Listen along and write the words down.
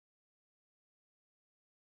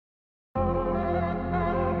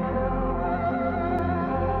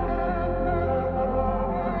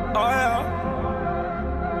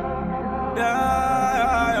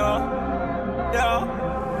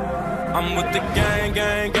I'm with the gang,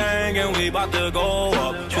 gang, gang, and we bout to go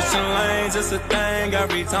up. Switching lanes, it's a thing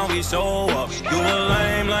every time we show up. You a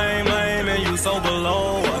lame, lame, lame, and you so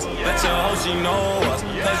below us. Bet your hoe she know us,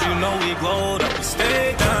 cause you know we glowed up. We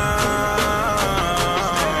stay down,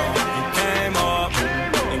 and came up,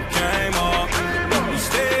 we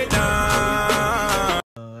stayed down.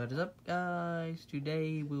 What is up, guys?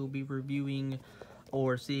 Today we'll be reviewing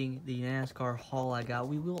or seeing the NASCAR haul I got.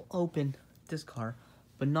 We will open this car,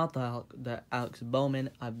 but not the Alex Bowman.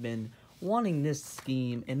 I've been wanting this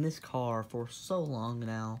scheme in this car for so long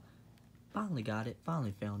now. Finally got it.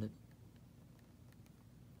 Finally found it.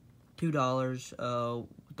 $2,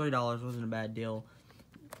 $3 wasn't a bad deal.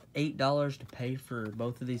 $8 to pay for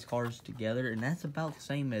both of these cars together, and that's about the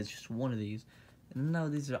same as just one of these. And no,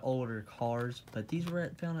 these are older cars, but these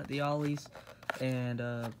were found at the Ollies, and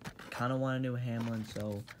kind of wanted a new Hamlin,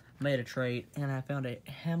 so made a trade, and I found a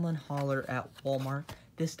Hamlin hauler at Walmart.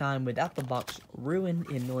 This time without the box, ruined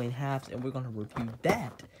in million halves, and we're gonna review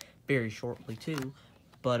that very shortly too.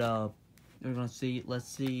 But we're gonna see. Let's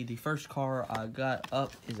see. The first car I got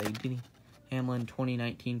up is a Denny Hamlin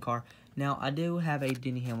 2019 car. Now I do have a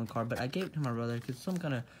Denny Hamlin car, but I gave it to my brother because some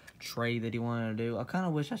kind of trade that he wanted to do. I kind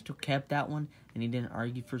of wish I still kept that one and he didn't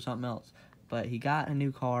argue for something else. But he got a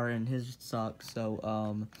new car and his sucks.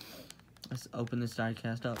 So let's open this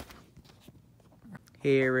diecast up.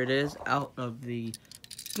 Here it is out of the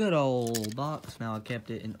good old box. Now I kept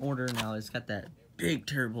it in order. Now it's got that big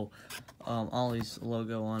terrible Ollie's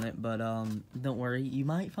logo on it, but don't worry, you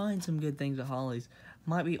might find some good things at Ollie's.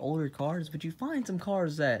 Might be older cars, but you find some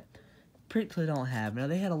cars that practically don't have. Now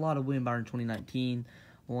they had a lot of William Byron 2019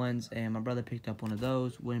 ones, and my brother picked up one of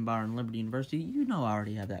those, William Byron Liberty University. You know I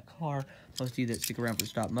already have that car. Most of you that stick around for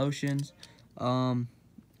stop motions. A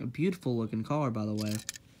beautiful looking car, by the way.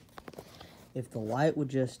 If the light would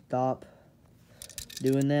just stop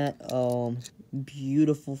doing that.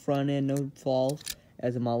 Beautiful front end, no flaws.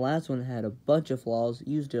 As in my last one had a bunch of flaws,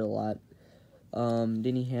 used it a lot.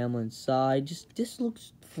 Denny Hamlin's side, just this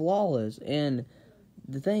looks flawless. And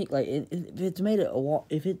the thing, like, if it's made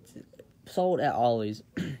if it's sold at Ollie's,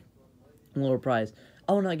 lower price,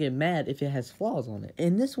 I will not get mad if it has flaws on it.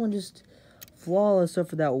 And this one just flawless, except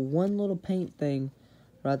for that one little paint thing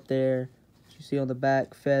right there. You see on the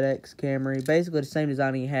back, FedEx Camry, basically the same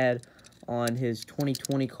design he had on his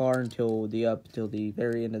 2020 car until the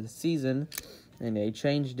very end of the season, and they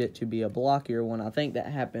changed it to be a blockier one. I think that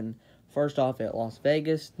happened first off at Las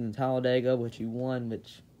Vegas and Talladega, which he won,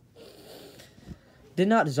 which did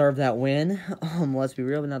not deserve that win. Let's be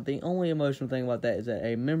real. But not the only emotional thing about that is that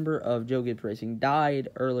a member of Joe Gibbs Racing died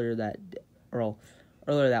earlier that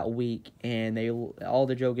week, and all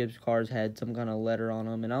the Joe Gibbs cars had some kind of letter on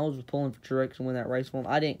them, and I was pulling for Truex to win that race for him.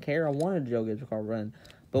 I didn't care. I wanted a Joe Gibbs car run.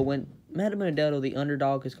 But when Matt Benedetto, the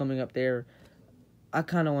underdog, is coming up there, I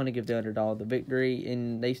kind of want to give the underdog the victory,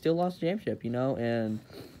 and they still lost the championship, you know, and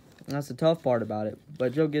that's the tough part about it.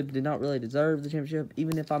 But Joe Gibbs did not really deserve the championship,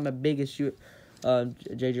 even if I'm a biggest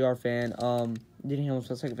JGR fan. Denny Hamlin's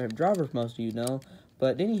my second favorite driver, for most of you know.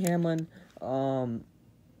 But Denny Hamlin, a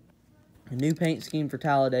new paint scheme for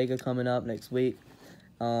Talladega coming up next week.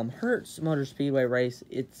 Hertz Motor Speedway race,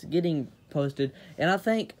 it's getting posted, and I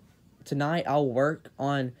think tonight I'll work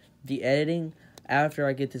on the editing after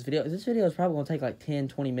I get this video. This video is probably going to take like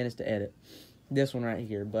 10-20 minutes to edit. This one right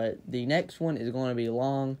here. But the next one is going to be a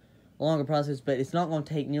longer process, but it's not going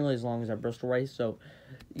to take nearly as long as our Bristol race. So,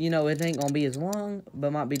 you know, it ain't going to be as long, but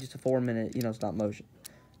it might be just a 4-minute, you know, stop motion.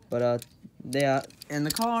 But, yeah, and the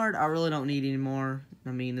card I really don't need anymore. I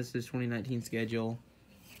mean, this is 2019 schedule.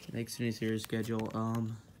 Next Xfinity Series schedule.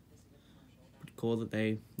 Pretty cool that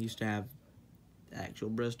they used to have actual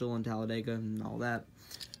Bristol and Talladega and all that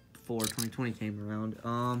before 2020 came around.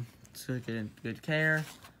 So get in good care.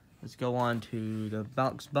 Let's go on to the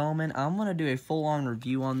Alex Bowman. I'm gonna do a full-on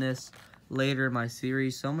review on this later in my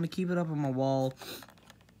series, so I'm gonna keep it up on my wall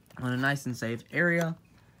on a nice and safe area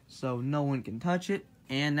so no one can touch it.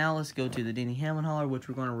 And now let's go to the Denny Hamlin hauler, which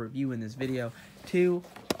we're gonna review in this video too.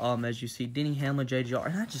 As you see, Denny Hamlin JGR,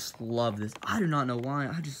 and I just love this. I do not know why.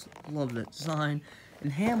 I just love that design.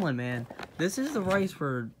 And Hamlin, man, this is the race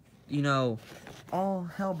where, you know, all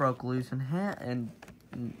hell broke loose, and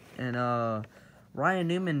Ryan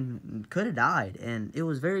Newman could have died, and it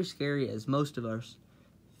was very scary as most of us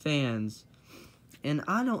fans. And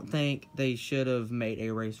I don't think they should have made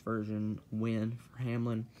a race version win for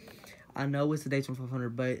Hamlin. I know it's the Daytona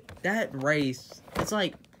 500, but that race, it's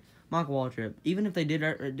like Michael Waltrip. Even if they did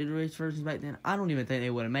race versions back then, I don't even think they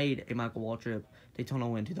would have made a Michael Waltrip Daytona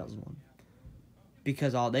win 2001.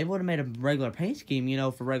 Because they would have made a regular paint scheme, you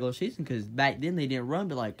know, for regular season. Because back then they didn't run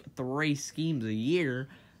to like 3 schemes a year.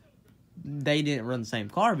 they didn't run the same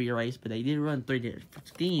car via race, but they did run 3 different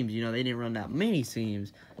schemes. You know, they didn't run that many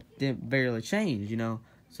schemes. Didn't barely change, you know.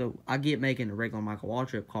 So I get making a regular Michael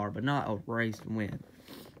Waltrip car, but not a race to win.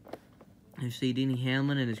 You see Denny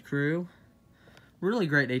Hamlin and his crew. Really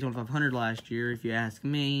great Daytona 500 last year, if you ask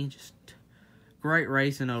me. Just great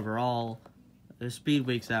racing overall. The speed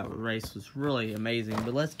weeks that race was really amazing.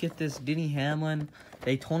 But let's get this Denny Hamlin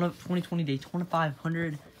 2020 Daytona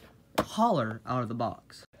 500 hauler out of the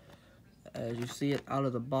box. As you see it out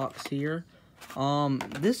of the box here.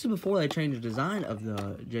 This is before they changed the design of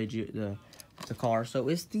the car. So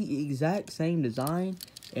it's the exact same design.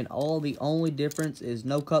 And the only difference is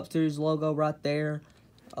no Cup Series logo right there.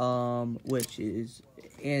 Which is,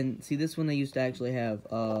 and see, this one they used to actually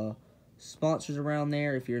have sponsors around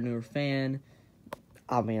there. If you're a newer fan,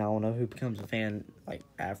 I mean, I don't know who becomes a fan like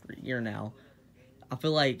after a year now. I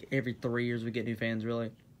feel like every 3 years we get new fans,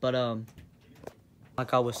 really. But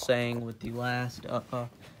like I was saying with the last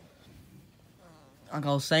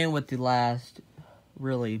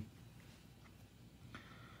really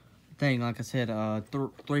thing, like I said, 3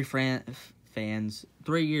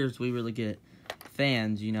 years we really get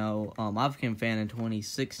fans, you know. I became a fan in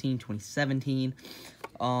 2016, 2017.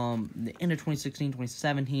 The end of 2016,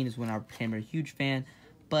 2017 is when I became a huge fan.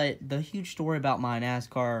 But the huge story about my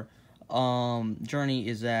NASCAR journey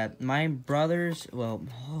is that my brothers, well,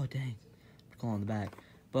 oh dang, on the back.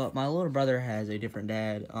 But my little brother has a different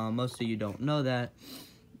dad. Most of you don't know that.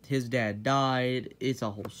 His dad died. It's a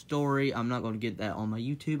whole story. I'm not going to get that on my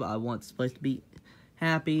YouTube. I want this place to be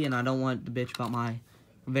happy, and I don't want to bitch about my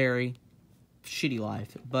very shitty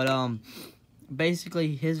life. But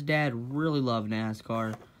basically, his dad really loved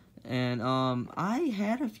NASCAR, and I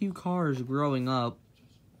had a few cars growing up.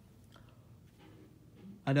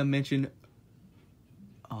 I done mentioned.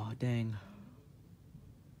 Oh dang.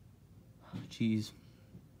 Jeez,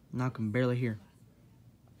 I can barely hear.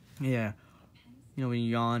 Yeah, you know when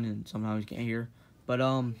you yawn and sometimes you can't hear.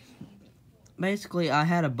 But basically I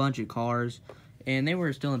had a bunch of cars, and they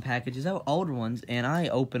were still in packages. They were older ones, and I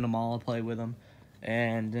opened them all, played with them.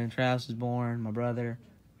 And then Travis was born, my brother,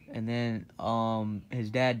 and then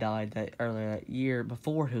his dad died earlier that year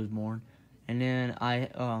before he was born. And then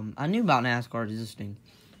I knew about NASCAR existing,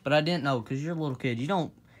 but I didn't know, because you're a little kid, you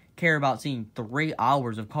don't care about seeing 3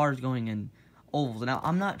 hours of cars going in ovals. Now,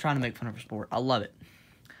 I'm not trying to make fun of a sport. I love it.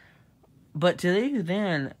 But to do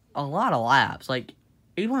then, a lot of laps. Like,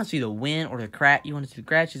 you want to see the win or the crash. You want to see the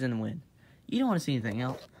crashes and the win. You don't want to see anything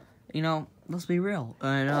else. You know, let's be real.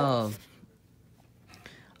 And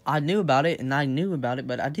I knew about it,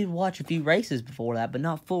 but I did watch a few races before that, but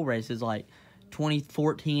not full races. Like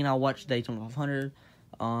 2014, I watched Daytona 500.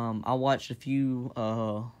 I watched a few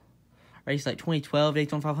races like 2012.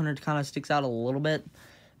 Daytona 500 kind of sticks out a little bit.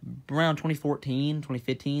 Around 2014,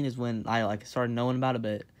 2015 is when I started knowing about it,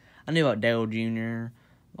 but I knew about Dale Jr.,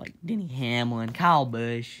 like Denny Hamlin, Kyle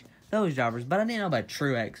Busch, those drivers, but I didn't know about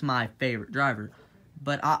Truex, my favorite driver.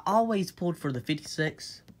 But I always pulled for the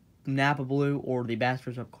 56 Napa Blue or the Bass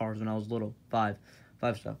Pro Shop cars when I was little, five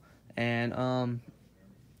star. And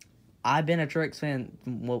I've been a Truex fan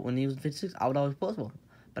when he was 56. I would always pull for him,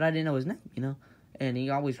 but I didn't know his name, you know. And he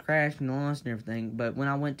always crashed and lost and everything. But when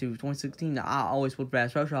I went to 2016, I always pulled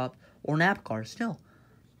Bass Pro Shop or Napa cars. Still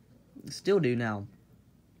do now.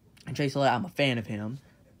 And Chase Elliott, I'm a fan of him,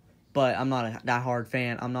 but I'm not a diehard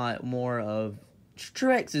fan. I'm not more of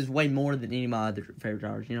Truex is way more than any of my other favorite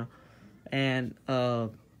drivers, you know. And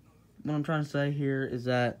what I'm trying to say here is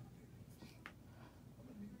that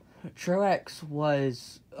Truex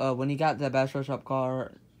was when he got that Bass Pro Shop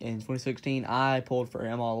car in 2016, I pulled for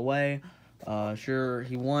him all the way. Sure,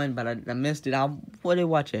 he won, but I missed it. I would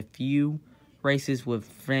watch a few races with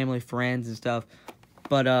family, friends, and stuff.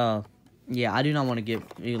 But yeah, I do not want to get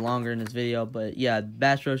any longer in this video. But yeah,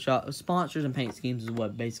 Bass Pro Shop sponsors and paint schemes is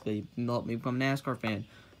what basically helped me become a NASCAR fan.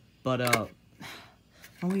 But why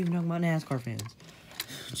are we even talking about NASCAR fans?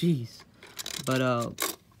 Jeez. But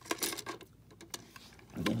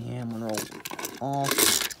yeah, I'm gonna roll off.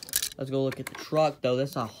 Let's go look at the truck though.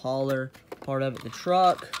 That's a hauler part of it. The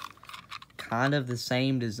truck, kind of the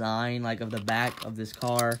same design like of the back of this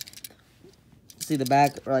car. See the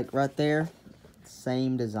back like right there?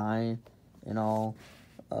 Same design and all.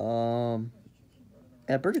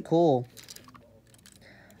 Yeah, pretty cool.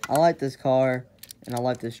 I like this car and I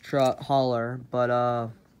like this truck hauler,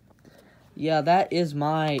 but yeah, that is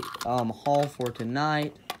my haul for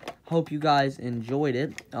tonight. Hope you guys enjoyed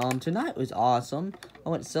it. Tonight was awesome. I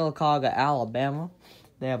went to Sylacauga, Alabama.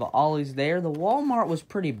 They have Ollie's there. The Walmart was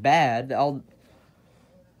pretty bad.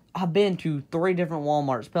 I've been to 3 different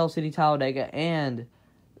Walmarts: Pell City, Talladega, and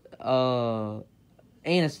Anniston.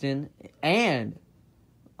 and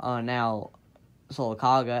now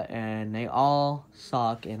Sylacauga, and they all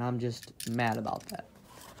suck, and I'm just mad about that.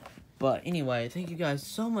 But anyway, thank you guys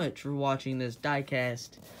so much for watching this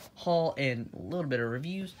diecast haul and a little bit of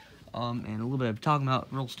reviews, and a little bit of talking about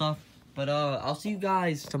real stuff. But I'll see you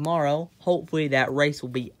guys tomorrow. Hopefully that race will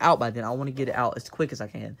be out by then. I want to get it out as quick as I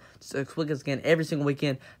can. Just as quick as I can every single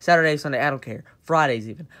weekend. Saturday, Sunday, I don't care. Fridays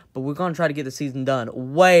even. But we're going to try to get the season done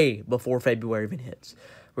way before February even hits.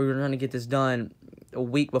 We're going to get this done a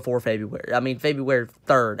week before February. I mean, February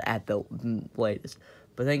 3rd at the latest.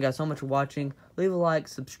 But thank you guys so much for watching. Leave a like,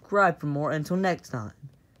 subscribe for more. Until next time,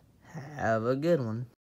 have a good one.